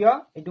হৈছে কিয়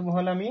এটো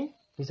বহলে আমি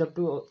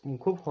হিসাবটো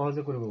খুব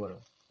সহজে কৰিব পাৰো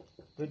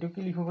তো এটো কি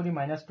লিখব পাৰি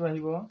মাইনাসটো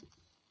আহিব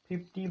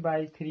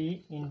 50/3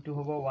 ইনটু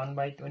হ'ব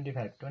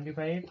 1/25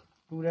 25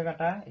 2 ৰে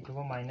কাটা এটো হ'ব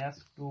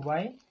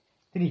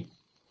 -2/3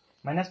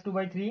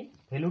 -2/3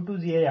 ভ্যালুটো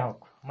জিয়ে আহক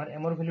আমাৰ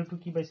m ৰ ভ্যালুটো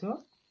কি পাইছো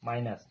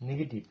মাইনাস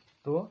নেগেটিভ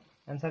তো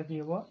आंसर কি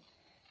হ'ব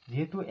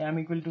যেহেতু m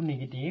 =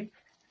 নেগেটিভ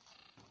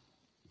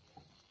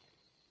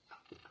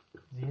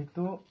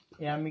যেহেতু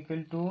m =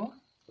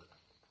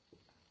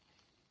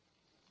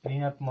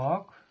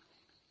 ঋণাত্মক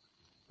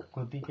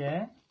গতিকে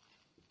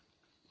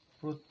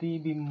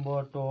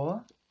প্ৰতিবিম্বটো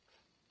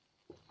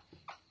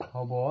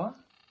হ'ব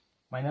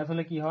মাইনাস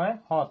হলে কি হয়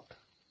হট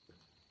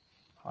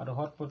আৰু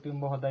হট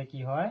প্ৰতিবিম্ব সদায় কি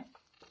হয়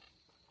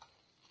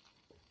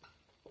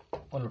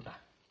ওলটা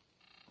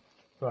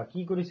তো কি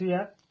কৰিছো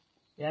ইয়াত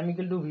m =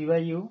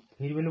 v/u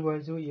ভিৰ ভ্যালু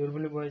বহাইছো u ৰ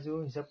ভ্যালু বহাইছো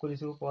হিসাব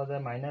কৰিছো পোৱা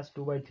যায়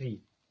 -2/3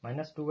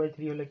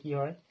 -2/3 হলে কি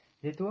হয়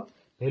যেহেতু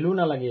ভ্যালু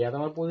না লাগে ইয়াত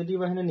আমাৰ পজিটিভ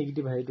আহে না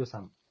নেগেটিভ আহে এইটো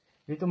সাম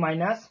যেহেতু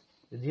মাইনাস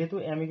যেহেতু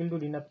m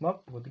 = ঋণাত্মক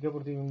গতিকে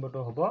প্ৰতিবিম্বটো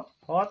হ'ব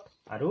হট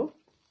আৰু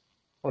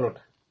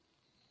ওলটা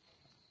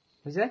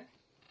বুঝছে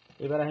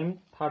এবাৰ আহিম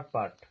থাৰ্ড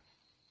পাৰ্ট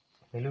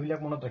ভ্যালু বিলাক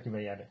মনত ৰাখিবা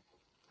ইয়াৰে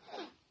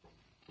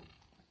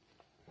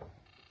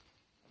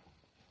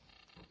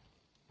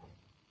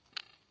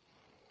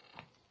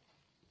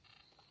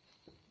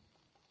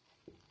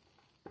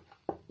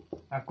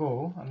আকৌ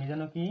আমি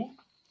জানো কি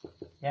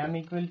m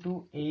 = h'/h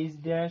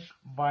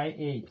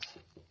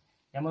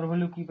m ৰ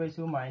ভ্যালু কি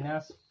পাইছো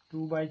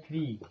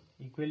 -2/3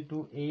 =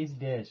 h'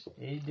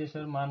 h'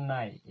 ৰ মান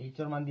নাই h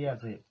ৰ মান দিয়া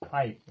আছে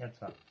 5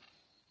 আচ্ছা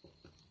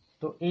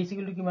তো h =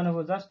 কিমান হ'ব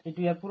জাস্ট এটো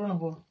ইয়াৰ পূৰণ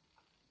হ'ব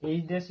h'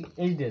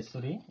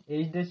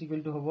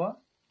 হ'ব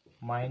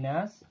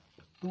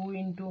 -2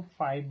 *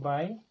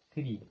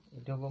 5/3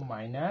 এটো হ'ব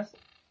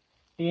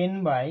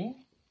 -10/3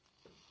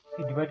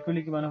 ডিভাইড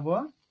কৰিলে কিমান হ'ব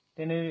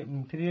 10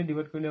 3 ৰে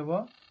ডিভাইড কৰিলে হ'ব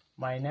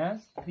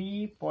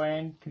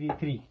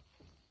 -3.33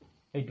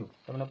 এইটো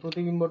তাৰমানে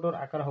প্ৰতিবিম্বটোৰ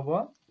আকাৰ হ'ব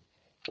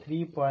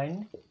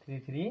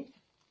 3.33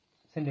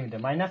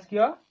 সেন্টিমিটাৰ মাইনাস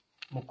কিয়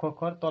মুখ্য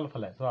অক্ষৰ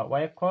তলফালে চোৱা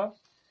y অক্ষৰ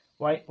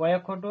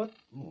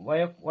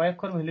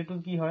ভ্যালুটো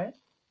কি হয়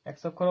x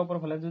অক্ষৰৰ ওপৰ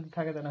ফালে যদি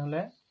থাকে তেনে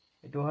হলে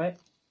এটো হয়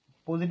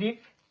পজিটিভ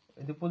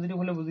এটো পজিটিভ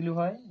হলে বুজিলি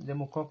হয় যে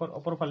মুখ্য অক্ষৰ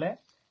ওপৰ ফালে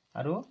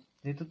আৰু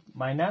যেটো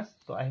মাইনাস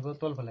তো আহিব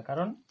তল ফালে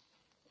কাৰণ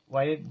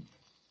y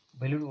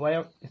ভ্যালু y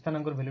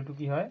স্থানাঙ্কৰ ভ্যালুটো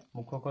কি হয়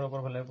মুখ্য অক্ষৰ ওপৰ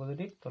ফালে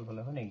পজিটিভ তল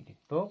ফালে হয় নেগেটিভ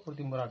তো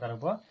প্ৰতিবিম্বৰ আকাৰ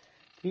হ'ব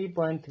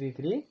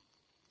 3.33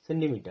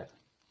 সেন্টিমিটার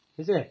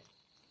বুঝছে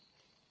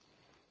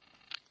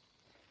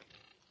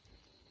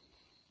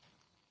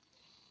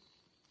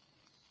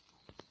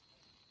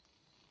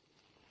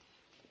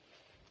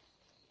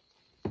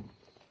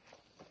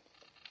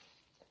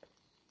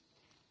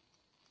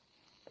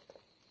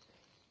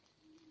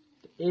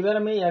এইবার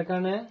আমি এর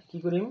কারণে কি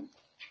করিম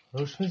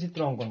রশ্মি চিত্র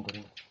অঙ্কন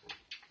করিম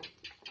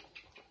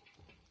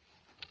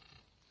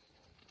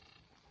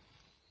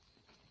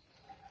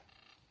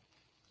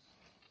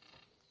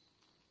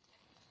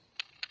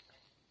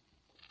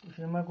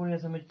কোশ্চেন করি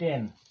আছে আমি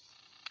 10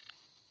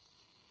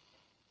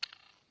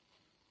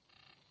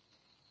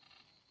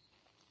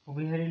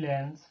 অভিহারী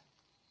লেন্স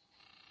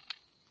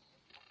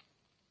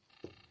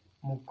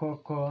মুখ্য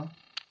অক্ষ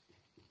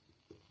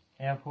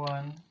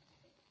f1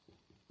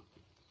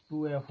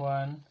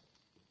 2f1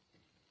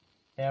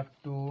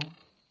 f2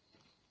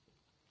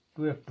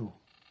 2f2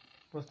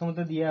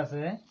 প্রশ্নমতে দিয়ে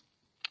আছে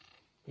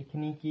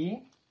এখানে কি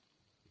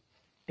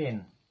 10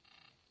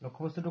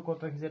 লক্ষ্যবস্তুটো কত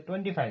রাখিছে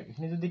 25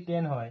 এখানে যদি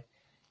 10 হয়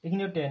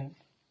এখানেও 10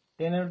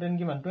 10 আর 10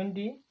 কি মান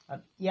 20 আর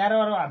ইয়ারও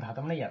আরো আধা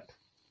তার মানে ইয়াত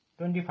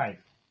 25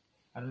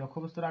 আর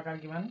লক্ষ্যবস্তুর আকার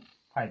কি মান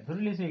 5 ধরে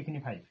লিয়েছে এখানে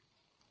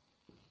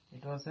 5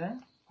 এটা আছে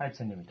 5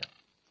 সেন্টিমিটার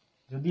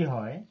যদি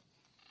হয়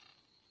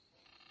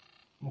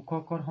মুখ্য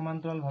অক্ষৰ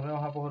সমান্তৰালভাৱে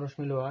অহা পোহৰ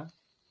ৰশ্মি লোৱা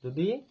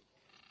যদি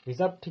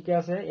হিসাব ঠিকে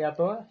আছে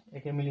ইয়াতো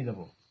একে মিলি যাব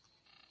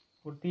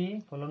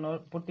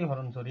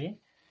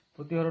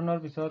প্ৰতিহৰণৰ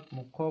পিছত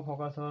মুখ্য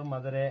ফোকাসৰ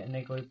মাজেৰে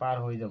এনেকৈ পাৰ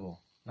হৈ যাব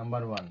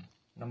নাম্বাৰ 1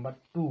 নাম্বাৰ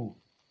 2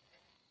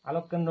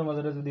 আলোক কেন্দ্ৰৰ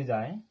মাজেৰে যদি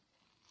যায়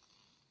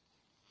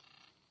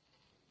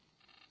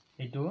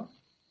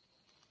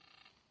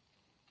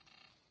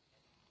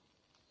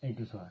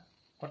এইটো চোৱা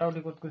কটাউটি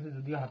কত কৈছে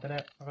যদিও হাতেৰে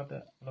আগতে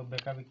অলপ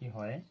বেকাবিকি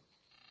হয়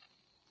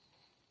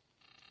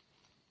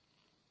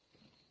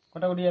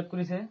কটাউটি ইয়াত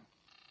কৰিছে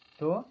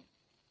তো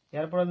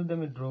ইয়াৰ পৰা যদি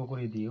আমি ড্ৰ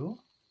কৰি দিও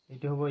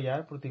এটো হ'ব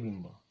ইয়াৰ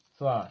প্ৰতিবিম্ব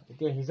চোৱা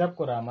এতিয়া হিসাব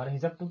কৰা আমাৰ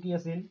হিসাবটো কি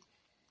আছিল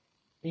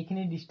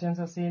এইখিনি ডিসটেন্স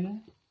আছিল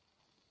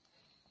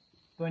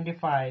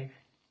 25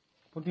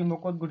 প্ৰতিবিম্ব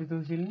কত গঠিত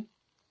হৈছিল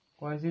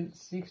কৈছিল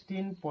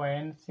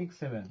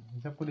 16.67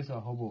 হিসাব কৰি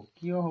চোৱা হ'ব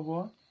কিয় হ'ব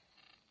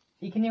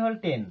এইখিনি হল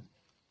 10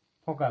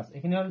 ফোকাস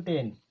এখানে হল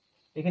 10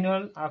 এখানে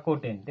হল আকো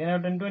 10 10 আর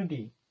 10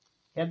 20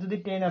 ইয়াত যদি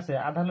 10 আছে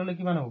আধা ললে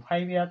কিমান হ'ব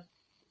 5 ইয়াত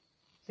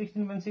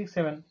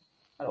 16.67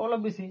 আর অলপ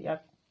বেশি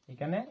ইয়াত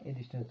এখানে এই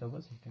ডিসটেন্স হবে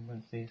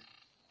 16.6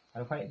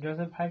 আর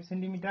 5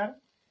 সেন্টিমিটার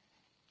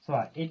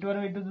সোয়া এইটো আর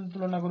এইটো যদি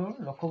তুলনা কৰো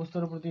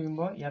লক্ষ্যবস্তুৰ প্ৰতিবিম্ব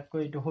ইয়াত কৈ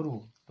এইটো সৰু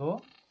তো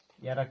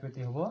ইয়াৰ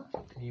আকৃতি হ'ব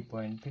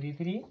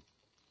 3.33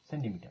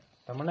 সেন্টিমিটাৰ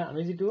তাৰ মানে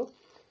আমি যেটো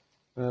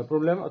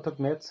প্ৰবলেম অৰ্থাৎ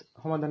ম্যাথছ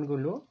সমাধান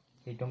কৰিলো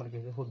এইটো আমাৰ কি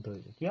শুদ্ধ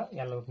হৈছে কিয়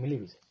ইয়াৰ লগত মিলি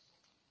গৈছে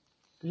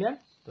ক্লিয়ার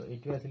তো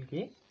এইটো আছিল কি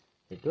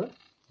এইটো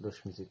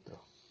রশ্মি চিত্র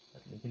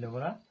লিখি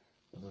লবরা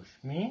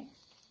রশ্মি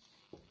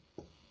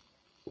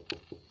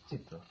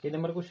চিত্র এই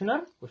নাম্বার কোশ্চেন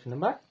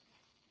নাম্বার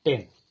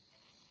 10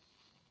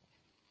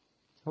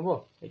 হবো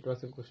এইটো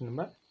আছিল কোশ্চেন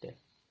নাম্বার 10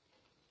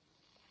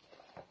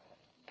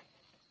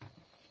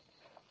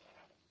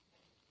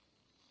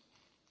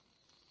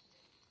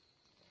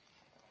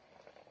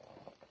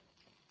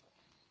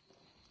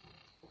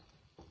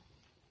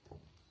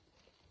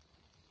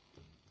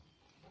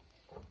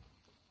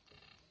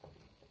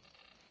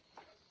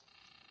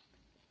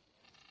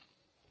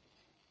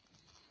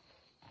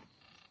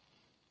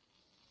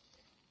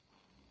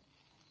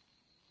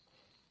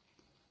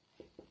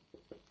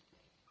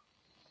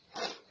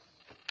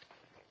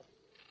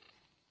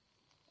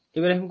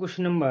 এবারে আমি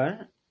কোশ্চেন নাম্বার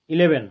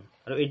 11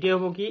 আৰু এটি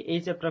হ'ব কি এই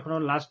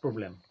চ্যাপ্টাৰখনৰ লাষ্ট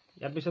প্ৰবলেম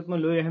ইয়াৰ পিছত মই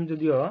লৈ আহিম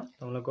যদিও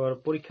তোমালোকৰ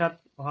পৰীক্ষাত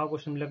অহা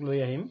কোশ্চেন বিলাক লৈ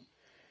আহিম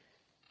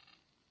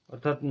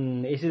অৰ্থাৎ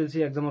এসএসসি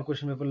এক্সামৰ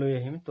কোশ্চেন পেপাৰ লৈ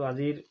আহিম তো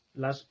আজিৰ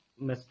লাষ্ট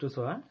ম্যাথটো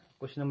চোৱা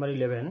কোশ্চেন নাম্বাৰ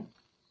 11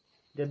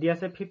 যদি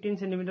আছে 15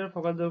 সেন্টিমিটাৰ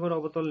ফোকাস দৈৰ্ঘ্যৰ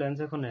অবতল লেন্স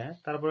এখনে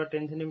তাৰ পৰা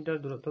 10 সেন্টিমিটাৰ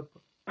দূৰত্বত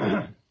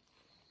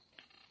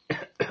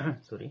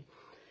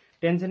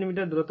 10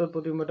 সেন্টিমিটাৰ দূৰত্বত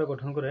প্ৰতিবিম্বটা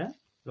গঠন কৰে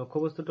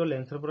লক্ষ্যবস্তুটো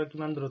লেন্সৰ পৰা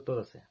কিমান দূৰত্বত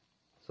আছে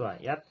চোৱা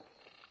ইয়াত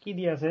কি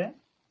দিয়া আছে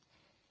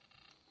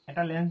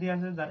এটা লেন্স দিয়া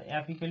আছে যাৰ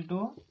f =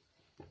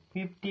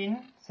 15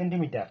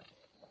 সেন্টিমিটাৰ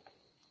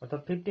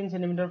অৰ্থাৎ 15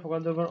 সেন্টিমিটাৰ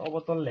ফোকাস দৈৰ্ঘ্যৰ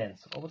অবতল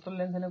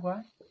লেন্স এনেকুৱা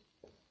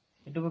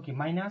এটো হ'ব কি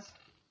মাইনাস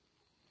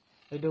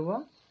এটো হ'ব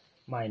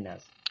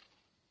মাইনাস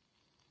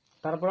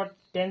তারপর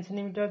 10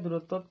 সেন্টিমিটার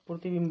দূরত্বত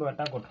প্রতিবিম্ব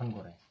এটা গঠন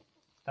করে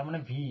তার মানে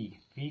v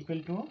 =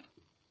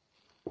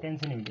 10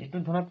 সেন্টিমিটার এটো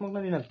ধনাত্মক না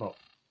ঋণাত্মক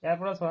ইয়াৰ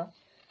পৰা চোৱা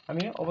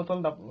আমি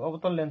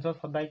অবতল লেন্সত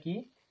সদায় কি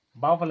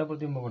বাও ফালে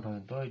প্ৰতিবিম্ব গঠন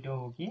তো এটো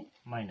হ'ব কি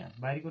মাইনাস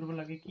বাইৰে কৰিব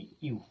লাগে কি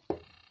u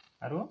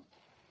আৰু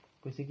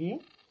কৈছে কি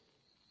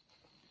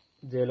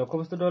যে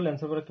লক্ষ্যবস্তুটো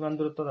লেন্সৰ পৰা কিমান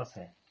দূৰত্বত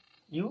আছে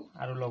u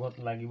আৰু লগত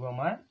লাগিব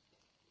আমাৰ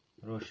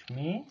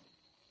ৰশ্মি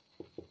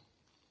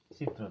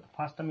চিত্ৰত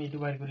ফাৰ্স্ট আমি এটো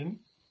বাইৰ কৰিম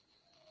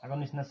আগৰ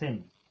নিচিনা সেম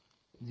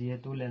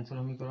যেহেতু লেন্সৰ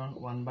সমীকৰণ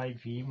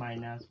 1/v -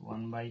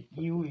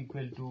 1/u =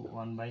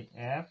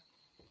 1/f,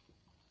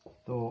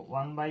 তো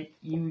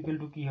 1/u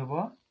 = কি হ'ব?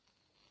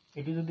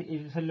 এটো যদি এই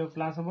সাইডে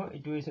প্লাস হ'ব,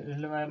 এটো এই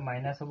সাইডে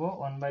মাইনাস হ'ব,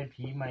 1/v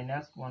 -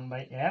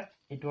 1/f,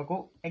 এটো আকৌ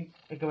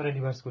একেবারে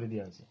রিভার্স করে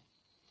দিয়া আছে।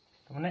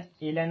 তার মানে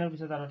এই লাইনের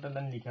পিছত আর একটা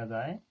লাইন লেখা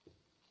যায়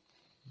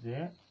যে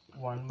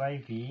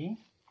 1/v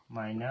 -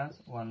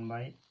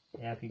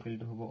 1/f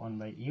 = হ'ব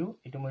 1/u,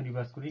 এটো মই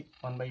রিভার্স করি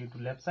 1/u টু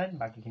লেফট সাইড,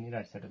 বাকিখিনি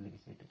রাইট সাইডে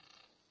লিখিছো। এটো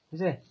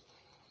বুঝছে?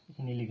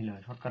 এখানে লিখিলে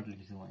হয়, শর্টকাট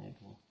লিখিছো মই।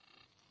 এটো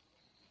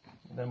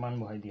এটার মান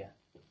বহাই দিয়া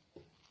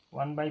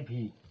 1/v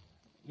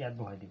ইয়াত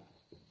বহাই দিব।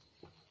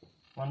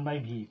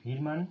 1/v, v এর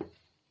মান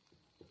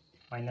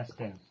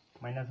 -10,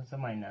 মাইনাস আছে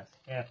মাইনাস,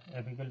 f =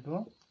 -15,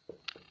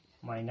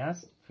 মাইনাস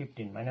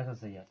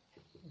আছে ইয়াত।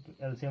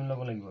 এলসিএম লব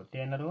লাগিব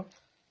 10 আৰু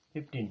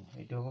 15,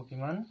 এটো হ'ব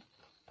কিমান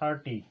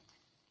 30,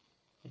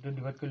 এটো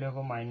ডিভাইড কৰিলে হ'ব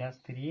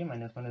 -3,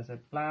 মাইনাস মানে আছে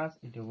প্লাস,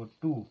 এটো হ'ব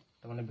 2,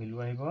 তাৰ মানে ভ্যালু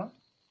আহিব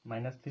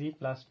 -3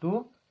 + 2,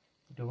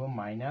 এটো হ'ব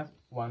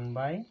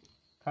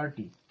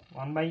 -1/30।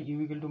 1/u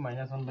 =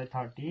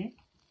 -1/30,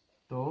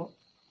 তো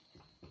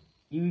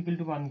u =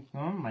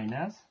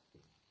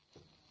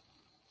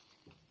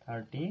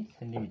 -30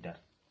 সেন্টিমিটার।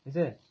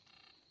 বুঝছে?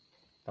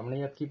 তার মানে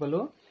ইয়াত কি পালো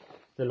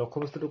যে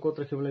লক্ষ্যবস্তুটো কত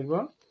রাখিব লাগিব?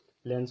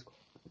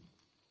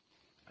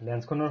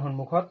 লেন্সখনৰ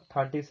সন্মুখত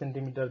 30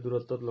 সেন্টিমিটাৰ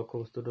দূৰত্বত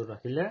লক্ষ্যবস্তুটো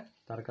ৰাখিলে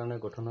তাৰ কাৰণে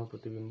গঠন হোৱা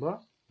প্ৰতিবিম্ব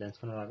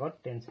লেন্সখনৰ আগত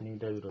 10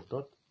 সেন্টিমিটাৰ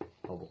দূৰত্বত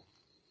হ'ব।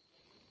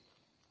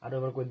 আৰু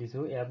এবাৰ কৈ দিছো,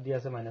 f দি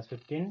আছে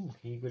 -15,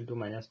 v =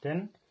 -10,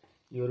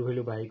 ইউৰ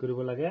ভ্যালু বাহি কৰিব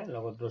লাগে,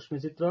 লগত ৰশ্মি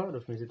চিত্ৰ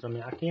আমি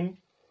আঁকিম।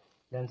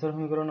 লেন্সৰ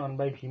সমীকৰণ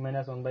 1/v -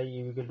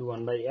 1/u =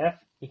 1/f,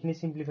 এখিনি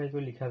সিম্পলিফাই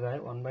কৰি লিখা যায়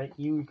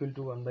 1/u =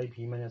 1/v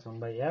 -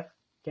 1/f।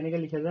 কেনেকৈ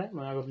লিখা যায়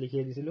মই আগত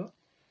লিখিয়ে দিছিলো।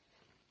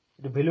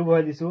 এটো ভ্যালু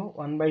বহাই দিছো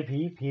 1/v,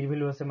 v এর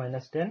ভ্যালু আছে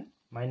 -10,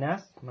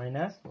 মাইনাস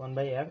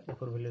 1/f, f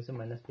এর ভ্যালু আছে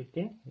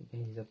 -15,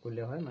 এখানে হিসাব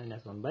করলে হয়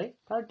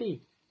 -1/30।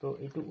 তো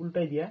এটো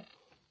উল্টাই দিয়া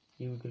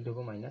u = হ'ব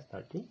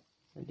 -30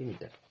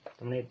 সেন্টিমিটার।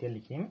 তাহলে এটা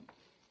লিখিম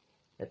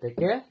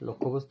এতেকে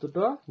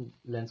লক্ষ্যবস্তুটো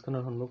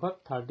লেন্সখনৰ সন্মুখত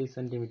 30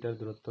 সেন্টিমিটাৰ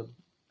দূৰত্বত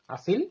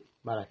আছিল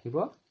বা ৰাখিব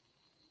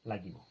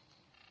লাগিব।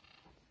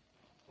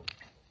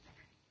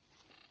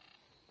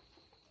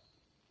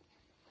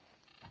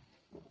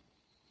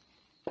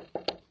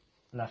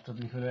 লাস্টত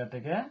লিখিলো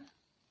এতেকে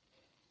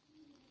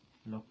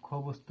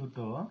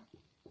লক্ষ্যবস্তুটো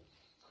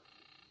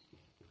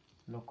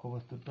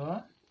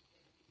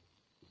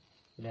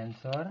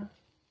লেন্সৰ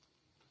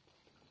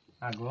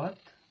আগত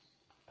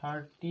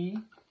 30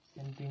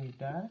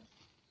 সেন্টিমিটাৰ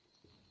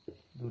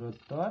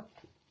দূৰত্বত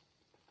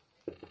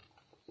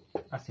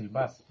আছিল।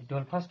 বাস এটা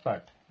হল ফার্স্ট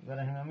পার্ট। এবার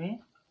এখন আমি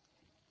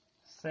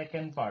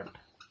সেকেন্ড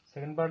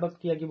পার্টত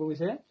কি আঁকিব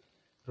গৈছে?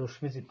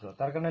 রশ্মি চিত্র।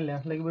 তার কারণে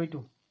লেন্স লাগিব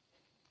এইটো।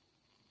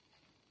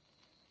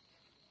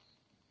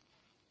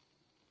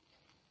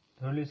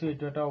 ধরে লিছো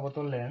এইটো এটা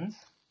অবতল লেন্স,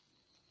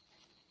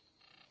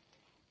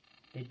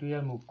 এইটো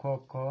ইয়াৰ মুখ্য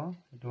অক্ষ,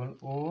 এইটো হল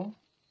O,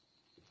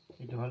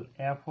 এইটো হল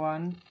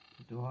f1,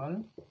 এইটো হল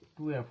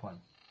 2f1।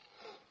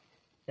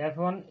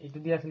 f1 এইটো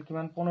দি আছিল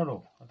কিমান 15,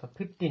 অর্থাৎ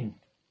 15।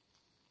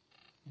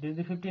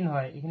 যদি 15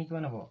 হয় এখানে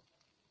কিমান হ'ব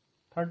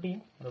 30।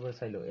 রবে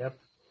চাইলো f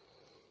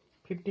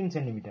 15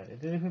 সেন্টিমিটার,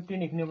 এটা যদি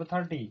 15 এখানে হবে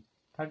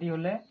 30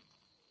 হলে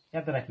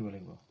ইয়াতে রাখিব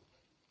লাগিব।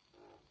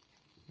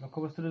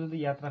 লক্ষ্যবস্তুটো যদি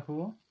ইয়াত রাখো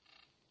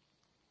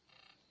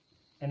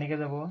এনেকে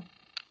যাব,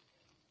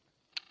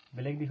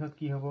 বেলেগ দিশত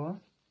কি হ'ব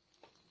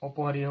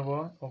অপহাৰী হ'ব।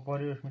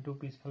 অপহাৰী ৰশ্মিটো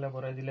পিছফালে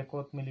বৰাই দিলে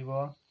কত মিলিব?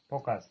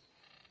 ফোকাস।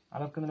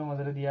 আলোক কেন্দ্ৰৰ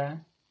মাজেৰে দিয়া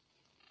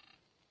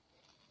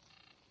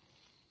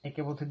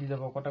একে পথে দি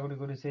যাব, কটাকটি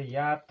কৰিছে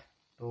ইয়াত।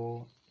 তো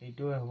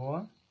এইটোৱে হ'ব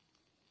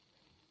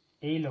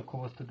এই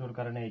লক্ষ্যবস্তুটোৰ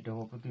কাৰণে এইটো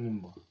হ'ব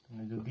প্ৰতিবিম্ব।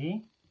 মানে যদি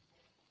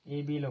এ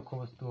বি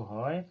লক্ষ্যবস্তু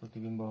হয়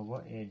প্ৰতিবিম্ব হ'ব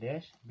a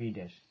ড্যাশ b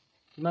ড্যাশ।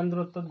 কিমান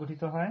দূৰত্বত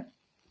গঠিত হয়?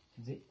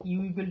 যে u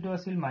 =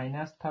 আছিল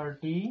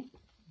 -30,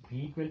 v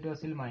 =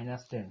 আছিল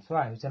 -10।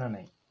 চোৱা হৈছে না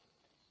নাই?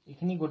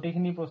 এখিনি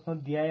গোটেইখিনি প্ৰশ্নত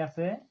দিয়াই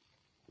আছে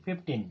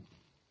 15,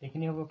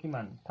 এখিনি হ'ব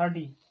কিমান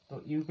 30। তো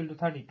u =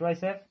 30,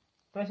 টুৱাইস f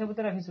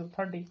তে ৰাখিছো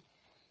 30।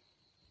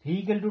 v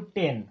 =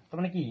 10, তাৰ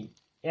মানে কি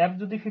f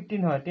যদি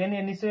 15 হয় 10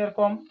 এর নিশ্চয় আর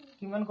কম।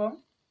 কিমান কম?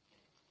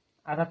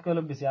 আধাতকৈ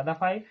অলপ বেশি, আধা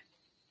 5,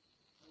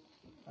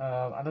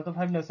 আধা তো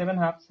 5 না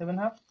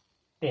 7.5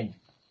 10,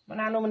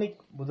 মানে আনুমানিক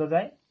বোঝা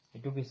যায়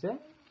এটু পিছে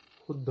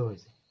শুদ্ধ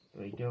হয়েছে। তো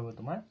এইটা হবে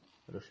তোমার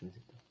রশ্মি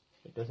চিত্র।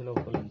 এটা ছিল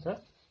অবতল লেন্সৰ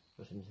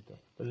ৰশ্মি চিত্ৰ।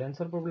 তো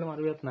লেন্সৰ প্ৰবলেম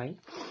আৰু ইয়াত নাই।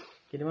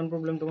 কেইটামান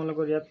প্ৰবলেম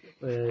তোমালোকৰ ইয়াত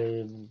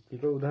কি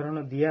কয়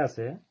উদাহৰণত দিয়া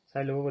আছে,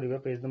 চাই ল'ব পাৰিবা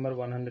পেজ নম্বৰ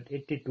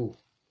 182।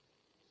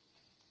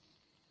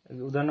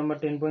 উদাহৰণ নম্বৰ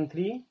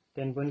 10.3,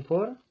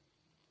 10.4।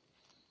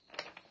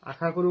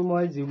 আশা কৰো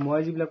মই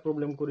যিবিলাক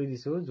প্ৰবলেম কৰি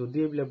দিছো, যদি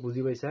এইবিলাক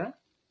বুজি পাইছা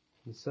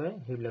নিশ্চয়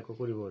সেইবিলাকো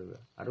কৰিব পাৰিবা।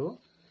 আৰু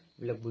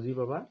এইবিলাক বুজি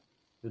পাবা,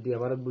 যদি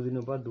এবাৰত বুজি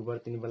নোপোৱা দুবাৰ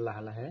তিনিবাৰ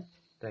লাহে লাহে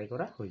ট্ৰাই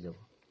কৰা হৈ যাব।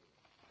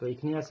 তো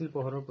এইখিনি আছিল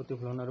পোহৰৰ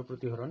প্ৰতিফলন আৰু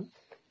প্ৰতিহৰণ।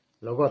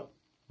 লগত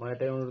মই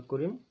এটাই অনুৰোধ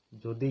কৰিম,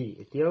 যদি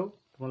এতিয়াও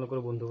তোমালোকৰ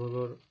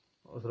বন্ধুবৰ্গৰ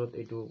ওচৰত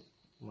এইটো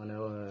মানে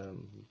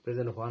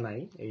প্ৰেজেন্ট হোৱা নাই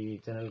এই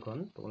চেনেলখন,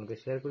 তোমালোকে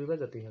শ্বেয়াৰ কৰিবা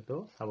যাতে সিহঁতেও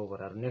চাব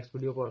পাৰে। আৰু নেক্সট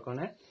ভিডিঅ' পোৱাৰ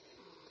কাৰণে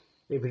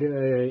এই ভিডিও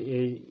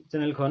এই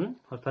চ্যানেলখন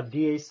অৰ্থাৎ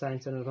X.Chapter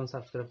চ্যানেলখন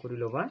সাবস্ক্ৰাইব কৰি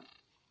লবা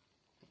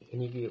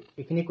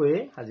এখিনি কয়ে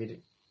আজিৰ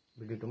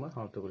ভিডিওটো মই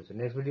সমাপ্ত কৰিছো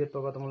নেক্সট ভিডিওত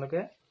পাবা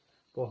তোমালোকে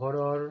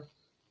পোহৰৰ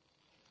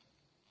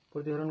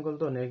প্ৰতিহৰণ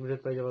কলটো নেক্সট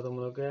ভিডিওত পাই যাবা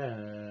তোমালোকে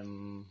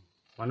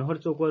মানুহৰ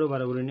চকু আৰু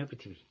বাৰবৰণীয়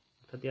পৃথিৱী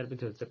অৰ্থাৎ ইয়াৰ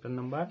পিছত চ্যাপ্টাৰ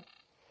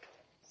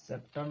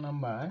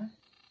নাম্বাৰ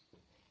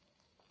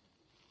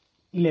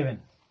 11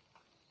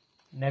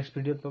 নেক্সট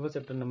ভিডিওত পাবা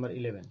চ্যাপ্টাৰ নাম্বাৰ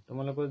 11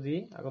 তোমালোকৰ যি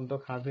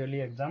আগন্তুক হাফ ইয়াৰলি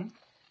এক্সাম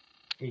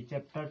এই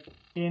চ্যাপ্টাৰ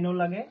 10 ও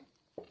লাগে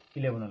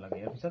 11 ও লাগে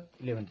ইয়াৰ পিছত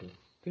 11 টো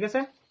ঠিক আছে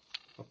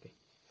ওকে